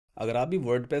अगर आप भी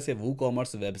वर्डप्रेस या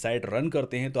वूकॉमर्स वेबसाइट रन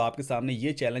करते हैं तो आपके सामने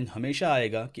ये चैलेंज हमेशा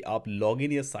आएगा कि आप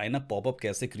लॉगिन या साइन अप पॉपअप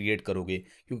कैसे क्रिएट करोगे,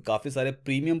 क्योंकि काफ़ी सारे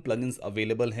प्रीमियम प्लगइन्स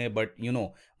अवेलेबल हैं, बट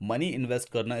मनी इन्वेस्ट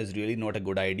करना is really not a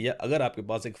good idea अगर आपके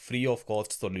पास एक फ्री ऑफ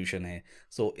कॉस्ट सॉल्यूशन है।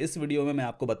 सो इस वीडियो में मैं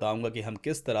आपको बताऊंगा कि हम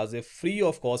किस तरह से फ्री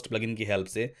ऑफ कॉस्ट प्लगइन की हेल्प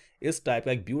से इस टाइप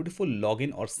का एक ब्यूटीफुल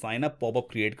लॉगिन और साइन अप पॉपअप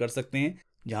क्रिएट कर सकते हैं,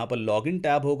 जहां पर लॉगिन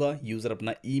टैब होगा। यूज़र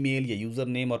अपना ईमेल या यूज़र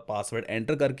नेम और पासवर्ड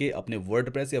एंटर करके अपने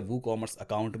वर्डप्रेस या वूकॉमर्स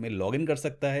अकाउंट में लॉगिन कर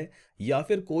सकता है, या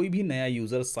फिर कोई भी नया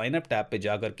यूज़र साइन अप टैब पे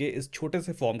जा करके इस छोटे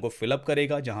से फॉर्म को फिलअप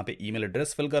करेगा, जहां पे ईमेल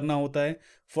एड्रेस फिल करना होता है,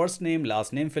 first name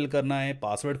last name fill करना है,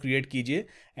 पासवर्ड क्रिएट कीजिए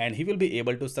and he will be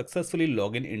able to successfully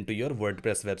log in into your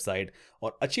WordPress website.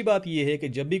 और अच्छी बात यह है कि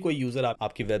जब भी कोई यूज़र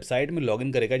आपकी वेबसाइट में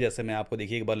लॉगिन करेगा, जैसे मैं आपको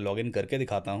देखिए एक बार लॉगिन करके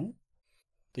दिखाता हूँ,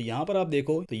 तो यहाँ पर आप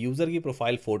देखो तो यूज़र की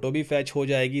प्रोफाइल फोटो भी फैच हो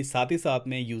जाएगी, साथ ही साथ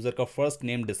में यूज़र का फर्स्ट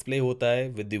नेम डिस्प्ले होता है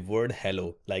with the word hello,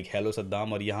 like hello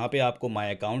Saddam. और यहाँ पे आपको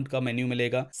माय अकाउंट का मेन्यू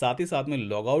मिलेगा, साथ ही साथ में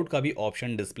लॉग आउट का भी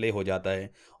ऑप्शन डिस्प्ले हो जाता है।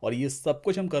 और ये सब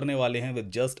कुछ हम करने वाले हैं with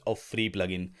just a free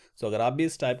plugin. सो अगर आप भी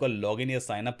इस टाइप का लॉगिन या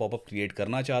साइन अप पॉपअप क्रिएट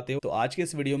करना चाहते हो तो आज के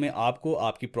इस वीडियो में आपको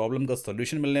आपकी प्रॉब्लम का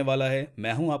सोल्यूशन मिलने वाला है।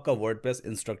 मैं हूँ आपका WordPress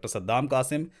instructor Saddam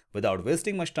Qasim. Without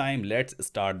wasting much time let's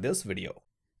start this video.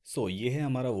 ये है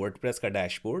हमारा वर्डप्रेस का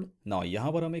डैशबोर्ड। नाउ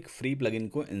यहाँ पर हम एक फ्री प्लगइन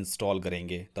को इंस्टॉल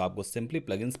करेंगे, तो आपको सिंपली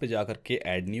प्लगइन्स पे जाकर के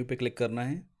ऐड न्यू पे क्लिक करना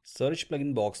है। सर्च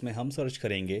प्लगइन बॉक्स में हम सर्च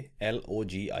करेंगे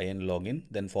LOGIN login,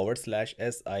 then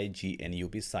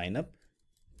 /SIGNUP sign up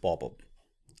popup.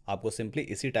 आपको सिंपली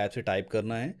इसी टाइप से टाइप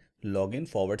करना है login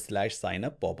 /sign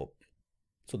up popup.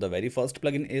 So the very first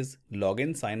plugin is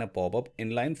login sign up pop-up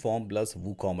inline form plus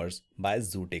WooCommerce by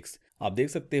Zootix। आप देख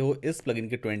सकते हो इस प्लगइन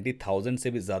के 20,000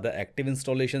 से भी ज़्यादा एक्टिव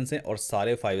इंस्टॉलेशन हैं और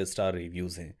सारे 5 स्टार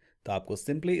रिव्यूज़ हैं। तो आपको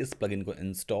सिंपली इस प्लगइन को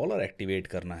इंस्टॉल और एक्टिवेट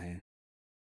करना है।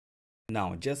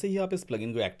 नाउ जैसे ही आप इस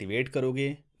प्लगइन को एक्टिवेट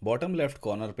करोगे, बॉटम लेफ्ट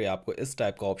कॉर्नर पे आपको इस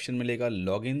टाइप का ऑप्शन मिलेगा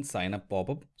लॉगिन साइन अप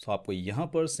पॉपअप। सो आपको यहाँ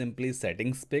पर सिंपली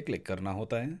सेटिंग्स पे क्लिक करना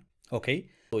होता है। ओके,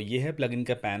 तो ये है प्लगइन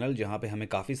का पैनल, जहाँ पे हमें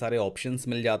काफ़ी सारे ऑप्शंस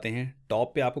मिल जाते हैं।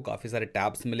 टॉप पे आपको काफ़ी सारे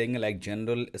टैब्स मिलेंगे like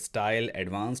general, style,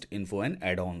 advanced, info and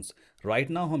add ons. Right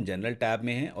now हम जनरल टैब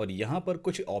में हैं और यहाँ पर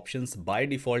कुछ ऑप्शंस बाय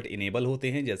डिफ़ॉल्ट इनेबल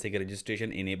होते हैं, जैसे कि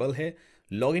रजिस्ट्रेशन इनेबल है,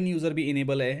 लॉगिन यूज़र भी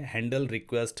इनेबल है, हैंडल,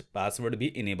 रिक्वेस्ट, पासवर्ड भी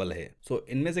इनेबल है। सो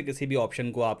इनमें से किसी भी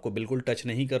ऑप्शन को आपको बिल्कुल टच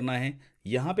नहीं करना है।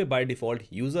 यहाँ पे by default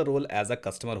user role as a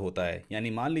customer होता है, यानी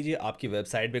मान लीजिए आपकी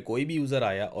वेबसाइट पे कोई भी यूज़र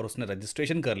आया और उसने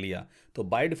रजिस्ट्रेशन कर लिया तो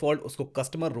बाय डिफ़ॉल्ट उसको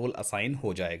कस्टमर रोल असाइन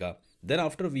हो जाएगा। Then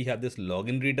after we have this log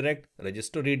in redirect,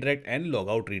 register redirect and log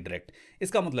out redirect.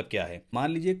 इसका मतलब क्या है,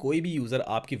 मान लीजिए कोई भी यूज़र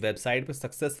आपकी वेबसाइट पर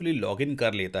सक्सेसफुली लॉग इन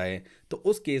कर लेता है, तो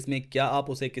उस केस में क्या आप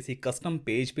उसे किसी कस्टम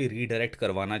पेज पे रीडायरेक्ट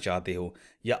करवाना चाहते हो,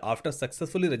 या आफ्टर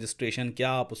सक्सेसफुली रजिस्ट्रेशन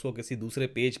क्या आप उसको किसी दूसरे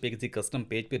पेज पे, किसी कस्टम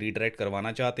पेज पे रीडायरेक्ट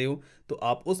करवाना चाहते हो, तो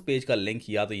आप उस पेज का लिंक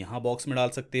या तो यहाँ बॉक्स में डाल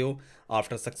सकते हो,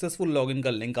 आफ्टर सक्सेसफुल लॉगिन का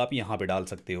लिंक आप यहाँ पे डाल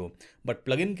सकते हो। बट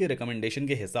प्लगइन के रिकमेंडेशन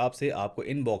के हिसाब से आपको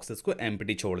इन बॉक्सेस को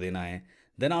एम्प्टी छोड़ देना है।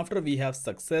 Then after we have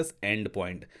success and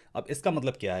point. अब इसका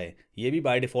मतलब क्या है, ये भी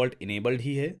बाय डिफ़ॉल्ट इनेबल्ड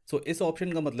ही है। सो इस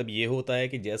ऑप्शन का मतलब ये होता है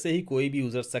कि जैसे ही कोई भी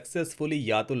यूज़र सक्सेसफुली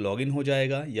या तो लॉगिन हो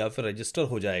जाएगा या फिर रजिस्टर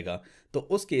हो जाएगा, तो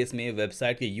उस केस में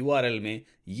वेबसाइट के URL में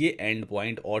ये एंड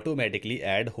पॉइंट ऑटोमेटिकली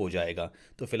ऐड हो जाएगा।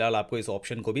 तो फिलहाल आपको इस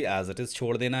ऑप्शन को भी एज इट इज़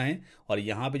छोड़ देना है और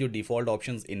यहाँ पे जो डिफ़ॉल्ट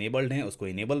ऑप्शंस इनेबल्ड हैं उसको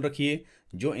इनेबल रखिए,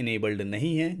 जो इनेबल्ड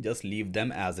नहीं है just leave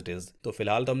them as it is. तो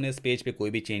फिलहाल तो हमने इस पेज पे कोई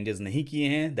भी चेंजेस नहीं किए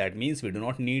हैं, that means we do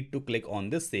not need to click on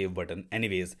this save button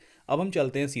anyways. अब हम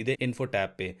चलते हैं सीधे इन्फो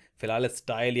टैब पे। फिलहाल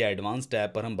स्टाइल या एडवांस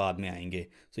टैब पर हम बाद में आएंगे।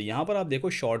 सो यहाँ पर आप देखो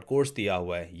शॉर्ट कोड्स दिया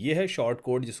हुआ है, ये है शॉर्ट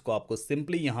कोड जिसको आपको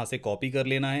सिंपली यहाँ से कॉपी कर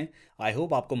लेना है। आई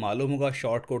होप आपको मालूम होगा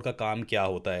शॉर्ट कोड का काम क्या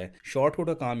होता है। शॉर्ट कोड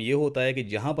का काम ये होता है कि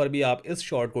जहाँ पर भी आप इस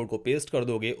शॉर्ट कोड को पेस्ट कर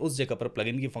दोगे उस जगह पर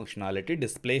प्लगइन की फंक्शनैलिटी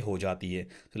डिस्प्ले हो जाती है।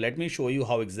 तो let me show you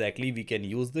how exactly we can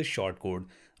use this short code.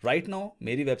 Right now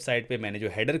मेरी वेबसाइट पे मैंने जो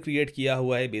हेडर क्रिएट किया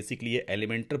हुआ है, बेसिकली ये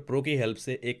एलिमेंटर प्रो की हेल्प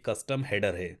से एक कस्टम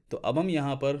हेडर है। तो अब हम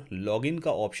यहाँ पर लॉगिन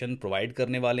का ऑप्शन प्रोवाइड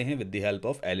करने वाले हैं with the help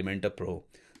of Elementor pro.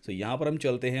 सो यहाँ पर हम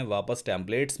चलते हैं वापस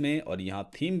टेम्पलेट्स में और यहाँ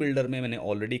थीम बिल्डर में मैंने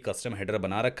ऑलरेडी कस्टम हेडर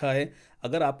बना रखा है।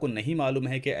 अगर आपको नहीं मालूम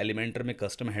है कि एलिमेंटर में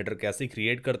कस्टम हेडर कैसे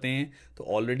क्रिएट करते हैं, तो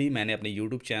ऑलरेडी मैंने अपने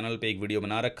यूट्यूब चैनल पे एक वीडियो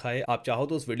बना रखा है, आप चाहो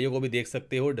तो उस वीडियो को भी देख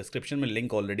सकते हो, डिस्क्रिप्शन में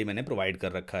लिंक ऑलरेडी मैंने प्रोवाइड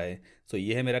कर रखा है। सो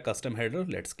ये है मेरा custom header,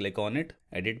 let's click on it.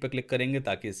 Edit पे क्लिक करेंगे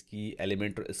ताकि इसकी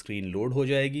एलिमेंटर स्क्रीन लोड हो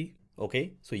जाएगी। ओके,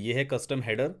 सो ये है कस्टम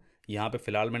हेडर। यहाँ पे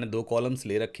फिलहाल मैंने 2 कॉलम्स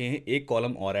ले रखे हैं, एक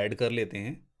कॉलम और ऐड कर लेते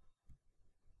हैं।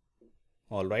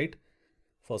 All right,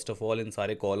 first of all in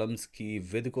सारे कॉलम्स की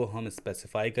विड्थ को हम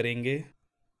स्पेसिफाई करेंगे।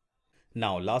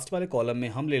 नाउ लास्ट वाले कॉलम में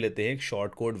हम ले लेते हैं एक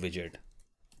शॉर्ट कोड विजेट।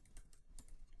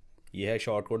 यह है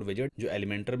शॉर्ट कोड विजेट जो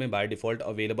एलिमेंटर में बाय डिफ़ॉल्ट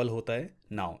अवेलेबल होता है।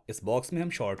 नाउ इस बॉक्स में हम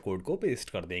शॉर्ट कोड को पेस्ट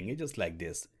कर देंगे just like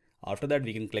this. After that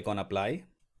we can click on apply,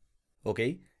 okay,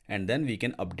 and then we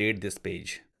can update this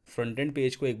page. Front end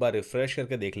page को एक बार रिफ्रेश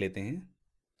करके देख लेते हैं।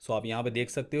 सो आप यहाँ पे देख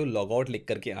सकते हो लॉग आउट लिख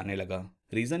करके आने लगा।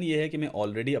 रीज़न ये है कि मैं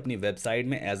ऑलरेडी अपनी वेबसाइट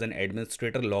में as an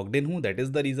administrator logged in हूँ, दैट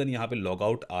इज़ द रीज़न यहाँ पे लॉग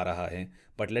आउट आ रहा है।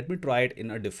 But let me try it in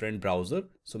a different browser.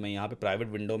 सो मैं यहाँ पे प्राइवेट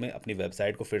विंडो में अपनी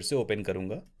वेबसाइट को फिर से ओपन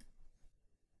करूँगा।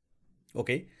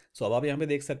 ओके, सो अब आप यहाँ पे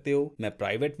देख सकते हो मैं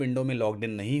प्राइवेट विंडो में लॉग्ड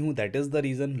इन नहीं हूँ, that is the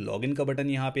reason login का बटन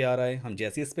यहाँ पे आ रहा है। हम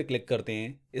जैसे इस पर क्लिक करते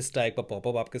हैं इस टाइप का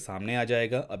पॉपअप आपके सामने आ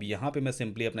जाएगा। अब यहाँ पे मैं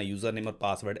सिंपली अपना यूज़र नेम और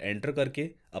पासवर्ड एंटर करके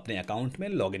अपने अकाउंट में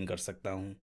लॉगिन कर सकता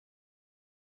हूँ।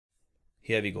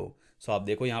 Here we go. सो आप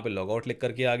देखो यहाँ पे लॉग आउट लिख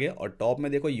करके आ गया और टॉप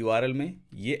में देखो यूआरएल में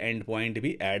ये एंड पॉइंट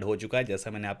भी ऐड हो चुका है,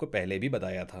 जैसा मैंने आपको पहले भी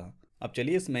बताया था। अब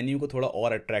चलिए इस मेन्यू को थोड़ा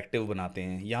और अट्रैक्टिव बनाते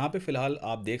हैं। यहाँ पे फिलहाल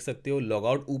आप देख सकते हो लॉग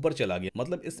आउट ऊपर चला गया,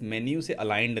 मतलब इस मेन्यू से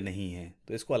अलाइंड नहीं है।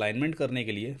 तो इसको अलाइनमेंट करने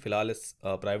के लिए फिलहाल इस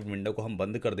प्राइवेट विंडो को हम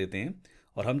बंद कर देते हैं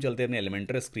और हम चलते हैं अपने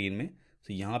एलिमेंटर स्क्रीन में।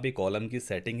 तो यहाँ पे कॉलम की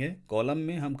सेटिंग है, कॉलम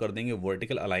में हम कर देंगे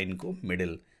वर्टिकल अलाइन को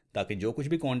मिडिल, ताकि जो कुछ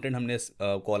भी कंटेंट हमने इस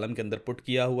कॉलम के अंदर पुट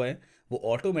किया हुआ है वो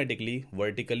ऑटोमेटिकली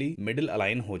वर्टिकली मिडिल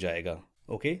अलाइन हो जाएगा।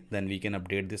 Okay, then we can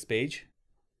update this page.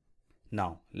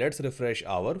 Now let's refresh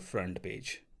our front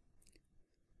page.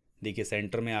 देखिए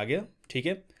सेंटर में आ गया, ठीक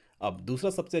है। अब दूसरा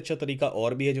सबसे अच्छा तरीका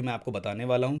और भी है जो मैं आपको बताने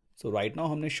वाला हूँ। सो राइट नाउ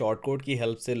हमने शॉर्ट कोड की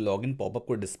हेल्प से लॉगिन पॉपअप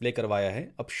को डिस्प्ले करवाया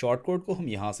है। अब शॉर्ट कोड को हम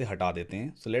यहाँ से हटा देते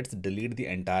हैं। So let's delete the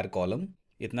entire column.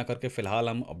 इतना करके फिलहाल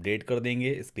हम अपडेट कर देंगे,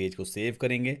 इस पेज को सेव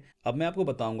करेंगे। अब मैं आपको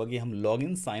बताऊंगा कि हम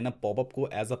लॉगिन साइन अप पॉपअप को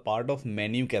as a part of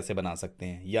menu कैसे बना सकते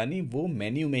हैं, यानी वो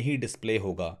मेन्यू में ही डिस्प्ले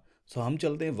होगा। सो हम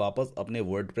चलते हैं वापस अपने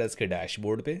वर्डप्रेस के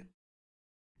डैशबोर्ड पे।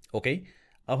 ओके,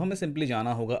 अब हमें सिंपली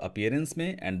जाना होगा अपीयरेंस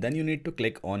में and then you need to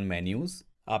click on menus.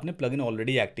 आपने प्लगइन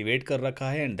ऑलरेडी एक्टिवेट कर रखा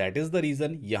है and that is the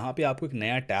reason यहाँ पे आपको एक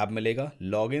नया टैब मिलेगा,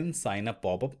 लॉगिन साइन अप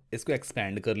पॉपअप। इसको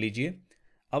एक्सपेंड कर लीजिए।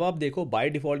 अब आप देखो बाय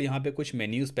डिफ़ॉल्ट यहाँ पे कुछ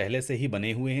मेन्यूज़ पहले से ही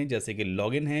बने हुए हैं, जैसे कि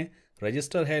लॉगिन है,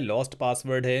 रजिस्टर है, लॉस्ट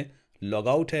पासवर्ड है,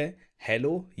 लॉगआउट है,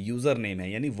 हेलो यूज़र नेम है,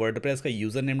 यानी वर्डप्रेस का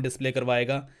यूज़र नेम डिस्प्ले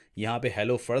करवाएगा। यहाँ पे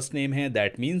हेलो फर्स्ट नेम है,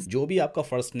 दैट मीन्स जो भी आपका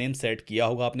फर्स्ट नेम सेट किया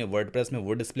होगा आपने वर्डप्रेस में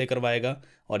वो डिस्प्ले करवाएगा।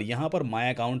 और यहाँ पर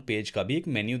माय अकाउंट पेज का भी एक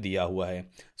मेन्यू दिया हुआ है।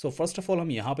 सो फर्स्ट ऑफ ऑल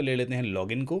हम यहाँ पे ले लेते हैं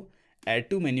लॉगिन को, ऐड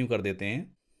टू मेन्यू कर देते हैं।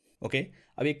 ओके,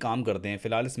 अब एक काम करते हैं,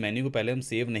 फिलहाल इस मेन्यू को पहले हम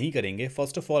सेव नहीं करेंगे।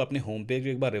 फर्स्ट ऑफ ऑल अपने होम पेज को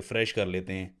एक बार रिफ्रेश कर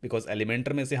लेते हैं, बिकॉज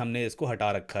एलिमेंटर में से हमने इसको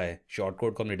हटा रखा है, शॉर्ट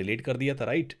कोड को हमने डिलीट कर दिया था,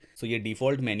 राइट। सो ये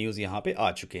डिफॉल्ट मेन्यूज यहाँ पे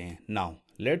आ चुके हैं। Now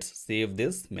let's save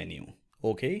this menu.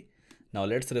 Okay, now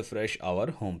let's refresh our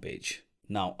home page.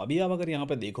 Now अभी आप अगर यहाँ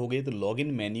पे देखोगे तो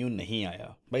लॉगिन मेन्यू नहीं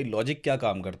आया। भाई लॉजिक क्या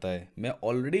काम करता है, मैं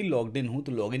ऑलरेडी लॉग्ड इन हूँ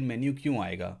तो लॉगिन मेन्यू क्यों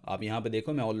आएगा। आप यहाँ पे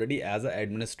देखो मैं already as a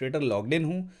administrator logged in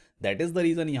हूँ, दैट इज़ द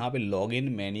रीज़न यहाँ पे लॉगिन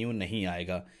मेन्यू नहीं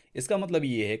आएगा। इसका मतलब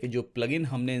ये है कि जो प्लगइन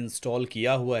हमने इंस्टॉल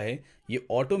किया हुआ है ये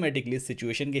ऑटोमेटिकली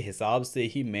सिचुएशन के हिसाब से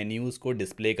ही मेन्यूज़ को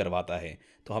डिस्प्ले करवाता है।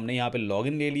 तो हमने यहाँ पे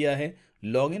लॉगिन ले लिया है।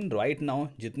 लॉगिन राइट नाउ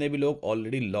जितने भी लोग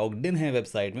ऑलरेडी लॉग्ड इन हैं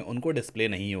वेबसाइट में उनको डिस्प्ले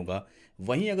नहीं होगा।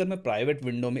 वहीं अगर मैं प्राइवेट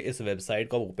विंडो में इस वेबसाइट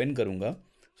को ओपन करूँगा,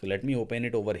 so let me open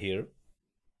it over here,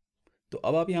 तो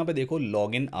अब आप यहाँ पे देखो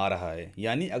लॉगिन आ रहा है,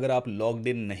 यानी अगर आप लॉग्ड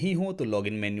इन नहीं हो तो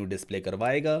लॉगिन मेन्यू डिस्प्ले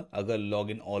करवाएगा, अगर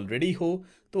लॉगिन ऑलरेडी हो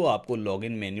तो आपको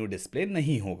लॉगिन मेन्यू डिस्प्ले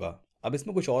नहीं होगा। अब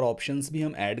इसमें कुछ और ऑप्शंस भी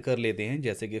हम ऐड कर लेते हैं,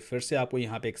 जैसे कि फिर से आपको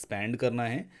यहाँ पे एक्सपैंड करना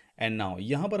है एंड नाउ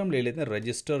यहाँ पर हम ले लेते हैं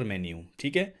रजिस्टर मेन्यू,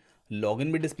 ठीक है।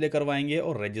 लॉगिन भी डिस्प्ले करवाएंगे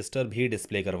और रजिस्टर भी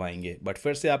डिस्प्ले करवाएंगे। बट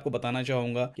फिर से आपको बताना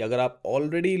चाहूँगा कि अगर आप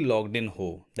ऑलरेडी लॉग्ड इन हो,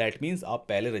 दैट मीन्स आप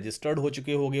पहले रजिस्टर्ड हो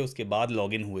चुके होगे उसके बाद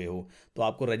लॉगिन हुए हो, तो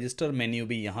आपको रजिस्टर मेन्यू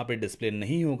भी यहाँ पे डिस्प्ले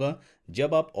नहीं होगा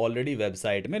जब आप ऑलरेडी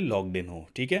वेबसाइट में लॉग्ड इन हो,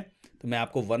 ठीक है। तो मैं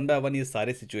आपको वन बाय वन ये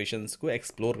सारे सिचुएशंस को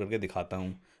एक्सप्लोर करके दिखाता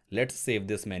हूँ। Let's save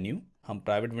this menu. हम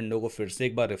प्राइवेट विंडो को फिर से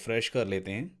एक बार रिफ्रेश कर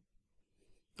लेते हैं।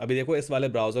 अभी देखो इस वाले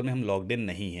ब्राउज़र में हम लॉग्ड इन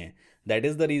नहीं हैं, दैट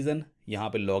इज़ द रीज़न यहाँ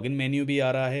पे लॉगिन मेन्यू भी आ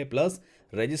रहा है प्लस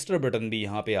रजिस्टर बटन भी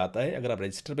यहाँ पे आता है। अगर आप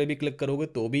रजिस्टर पे भी क्लिक करोगे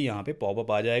तो भी यहाँ पे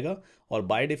पॉपअप आ जाएगा और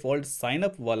बाय डिफ़ॉल्ट साइन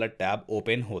अप वाला टैब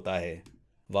ओपन होता है।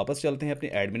 वापस चलते हैं अपने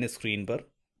एडमिन स्क्रीन पर।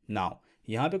 नाउ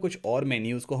यहाँ पे कुछ और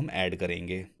मेन्यूज़ को हम ऐड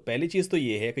करेंगे। पहली चीज़ तो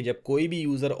ये है कि जब कोई भी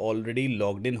यूज़र ऑलरेडी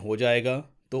लॉग्ड इन हो जाएगा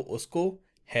तो उसको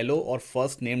हेलो और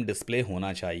फर्स्ट नेम डिस्प्ले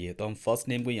होना चाहिए। तो हम फर्स्ट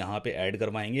नेम को यहाँ पे ऐड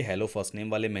करवाएंगे, हेलो फर्स्ट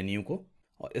नेम वाले मेन्यू को,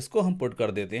 और इसको हम पुट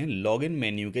कर देते हैं लॉगिन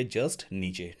मेन्यू के जस्ट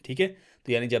नीचे, ठीक है।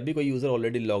 तो यानी जब भी कोई यूज़र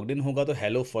ऑलरेडी लॉग्ड इन होगा तो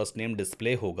हेलो फर्स्ट नेम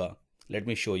डिस्प्ले होगा। Let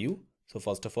me show you. So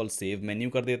first of all save menu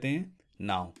कर देते हैं।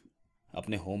 नाउ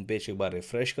अपने होम पेज एक बार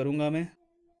रिफ्रेश करूँगा मैं।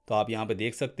 तो आप यहाँ पे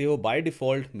देख सकते हो बाय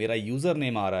डिफ़ॉल्ट मेरा यूज़र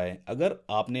नेम आ रहा है। अगर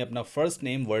आपने अपना फर्स्ट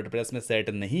नेम वर्डप्रेस में सेट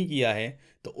नहीं किया है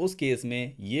तो उस केस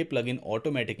में ये प्लगइन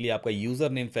ऑटोमेटिकली आपका यूज़र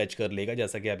नेम फैच कर लेगा,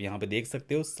 जैसा कि आप यहाँ पे देख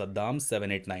सकते हो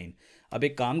सद्दाम789। अब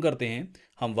एक काम करते हैं,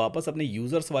 हम वापस अपने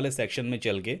यूज़र्स वाले सेक्शन में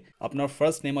चल के अपना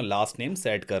फर्स्ट नेम और लास्ट नेम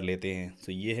सेट कर लेते हैं।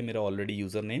 तो ये है मेरा ऑलरेडी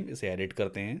यूज़र नेम, इसे एडिट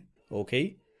करते हैं। ओके,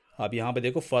 आप यहाँ पे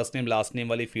देखो फर्स्ट नेम लास्ट नेम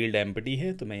वाली फील्ड एम्प्टी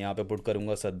है, तो मैं यहाँ पे पुट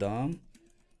करूँगा Saddam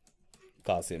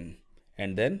Qasim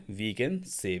and then we can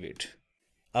save it.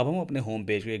 अब हम अपने होम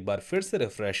पेज को एक बार फिर से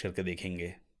रिफ्रेश करके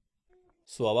देखेंगे।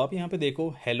 सो अब आप यहाँ पे देखो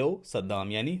हेलो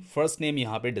सद्दाम यानी फर्स्ट नेम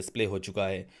यहाँ पे डिस्प्ले हो चुका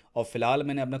है। और फिलहाल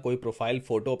मैंने अपना कोई प्रोफाइल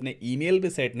फ़ोटो अपने ईमेल पे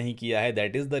सेट नहीं किया है,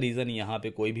 दैट इज़ द रीज़न यहाँ पे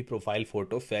कोई भी प्रोफाइल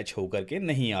फ़ोटो फैच हो करके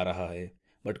नहीं आ रहा है।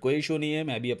 बट कोई इशू नहीं है,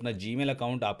 मैं भी अपना जीमेल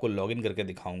अकाउंट आपको लॉगिन करके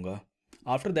दिखाऊंगा।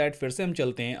 आफ्टर दैट फिर से हम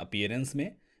चलते हैं अपीयरेंस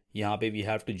में। यहाँ पे we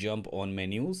have to jump on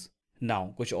menus.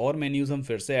 Now कुछ और मेन्यूज़ हम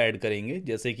फिर से ऐड करेंगे,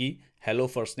 जैसे कि हेलो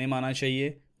फर्स्ट नेम आना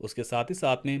चाहिए, उसके साथ ही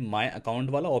साथ में माय अकाउंट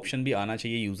वाला ऑप्शन भी आना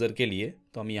चाहिए यूज़र के लिए।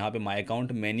 तो हम यहाँ पे माय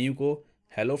अकाउंट मेन्यू को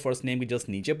हेलो फर्स्ट नेम के जस्ट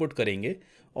नीचे पुट करेंगे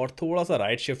और थोड़ा सा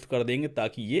राइट शिफ्ट कर देंगे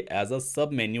ताकि ये एज अ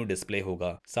सब मेन्यू डिस्प्ले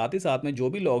होगा। साथ ही साथ में जो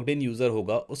भी लॉग्ड इन यूज़र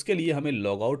होगा उसके लिए हमें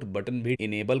लॉग आउट बटन भी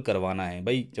इनेबल करवाना है।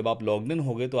 भाई जब आप लॉग्ड इन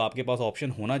होगे तो आपके पास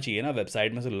ऑप्शन होना चाहिए ना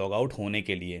वेबसाइट में से लॉग आउट होने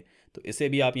के लिए, तो इसे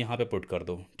भी आप यहाँ पे पुट कर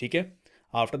दो, ठीक है।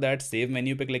 आफ्टर दैट सेव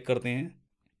मेन्यू पे क्लिक करते हैं।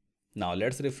 Now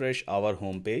let's refresh our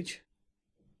home page.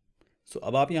 सो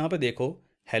अब आप यहाँ पे देखो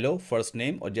हेलो फर्स्ट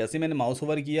नेम और जैसे मैंने माउस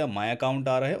ओवर किया माय अकाउंट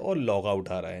आ रहा है और लॉग आउट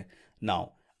आ रहा है। नाउ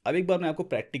अब एक बार मैं आपको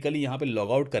प्रैक्टिकली यहाँ पे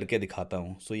लॉग आउट करके दिखाता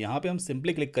हूँ। सो यहाँ पे हम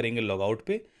सिंपली क्लिक करेंगे लॉग आउट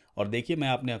पे और देखिए मैं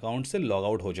अपने अकाउंट से लॉग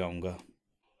आउट हो जाऊँगा।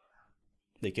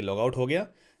 देखिए लॉग आउट हो गया।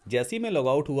 जैसे ही मैं लॉग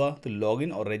आउट हुआ तो लॉग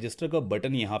इन और रजिस्टर का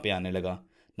बटन यहाँ पे आने लगा।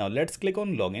 Now let's click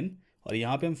on log in और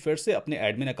यहाँ पे हम फिर से अपने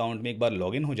एडमिन अकाउंट में एक बार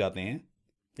लॉग इन हो जाते हैं।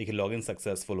 देखिए लॉग इन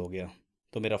सक्सेसफुल हो गया।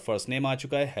 तो मेरा फर्स्ट नेम आ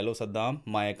चुका है hello Saddam,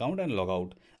 my account and log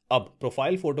out. अब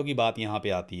प्रोफाइल फ़ोटो की बात यहाँ पे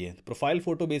आती है। प्रोफाइल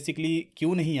फ़ोटो बेसिकली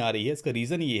क्यों नहीं आ रही है, इसका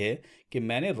रीज़न ये है कि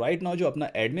मैंने राइट नाउ जो अपना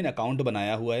एडमिन अकाउंट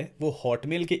बनाया हुआ है वो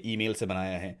हॉटमेल के ईमेल से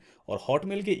बनाया है और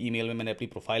हॉटमेल के ईमेल में मैंने अपनी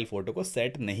प्रोफाइल फ़ोटो को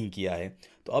सेट नहीं किया है।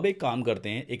 तो अब एक काम करते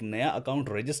हैं, एक नया अकाउंट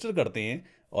रजिस्टर करते हैं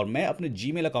और मैं अपने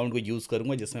जीमेल अकाउंट को यूज़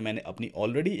करूँगा जिसमें मैंने अपनी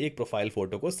ऑलरेडी एक प्रोफाइल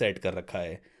फ़ोटो को सेट कर रखा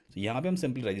है। तो यहाँ पर हम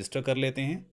सिंपली रजिस्टर कर लेते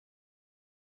हैं।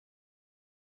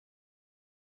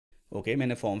 ओके,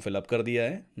 मैंने फॉर्म फिलअप कर दिया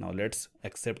है। Now let's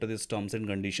accept this terms and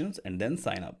conditions and then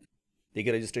sign up.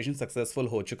 देखिए रजिस्ट्रेशन सक्सेसफुल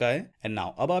हो चुका है। एंड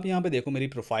नाउ अब आप यहाँ पे देखो मेरी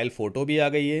प्रोफाइल फोटो भी आ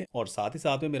गई है और साथ ही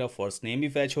साथ में मेरा फर्स्ट नेम भी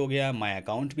फैच हो गया है, माय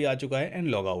अकाउंट भी आ चुका है एंड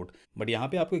लॉग आउट। बट यहाँ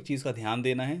पे आपको एक चीज़ का ध्यान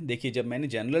देना है। देखिए जब मैंने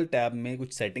जनरल टैब में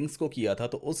कुछ सेटिंग्स को किया था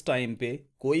तो उस टाइम पे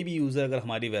कोई भी यूज़र अगर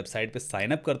हमारी वेबसाइट पे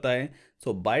साइन अप करता है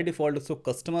सो बाय डिफ़ॉल्ट उसको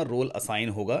कस्टमर रोल असाइन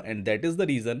होगा and that is the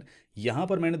reason यहाँ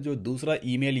पर मैंने जो दूसरा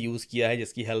ईमेल यूज़ किया है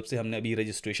जिसकी हेल्प से हमने अभी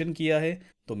रजिस्ट्रेशन किया है,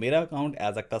 तो मेरा अकाउंट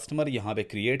एज अ कस्टमर यहाँ पे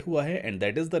क्रिएट हुआ है and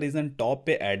that is the reason top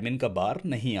पे एडमिन का बार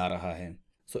नहीं आ रहा है।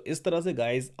 सो इस तरह से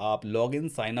गाइज आप log in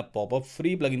sign up popup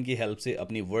free plugin की हेल्प से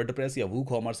अपनी वर्डप्रेस या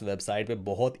वूकॉमर्स वेबसाइट पे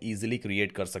बहुत इजीली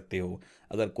क्रिएट कर सकते हो।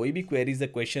 अगर कोई भी क्वेरीज या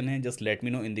क्वेश्चन है just let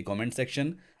me know in the comment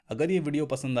section. अगर ये वीडियो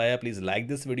पसंद आया please like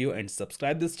this video and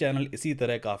subscribe this channel इसी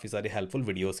तरह काफ़ी सारे हेल्पफुल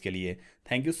वीडियोज़ के लिए।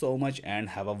 Thank you so much and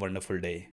have a wonderful day.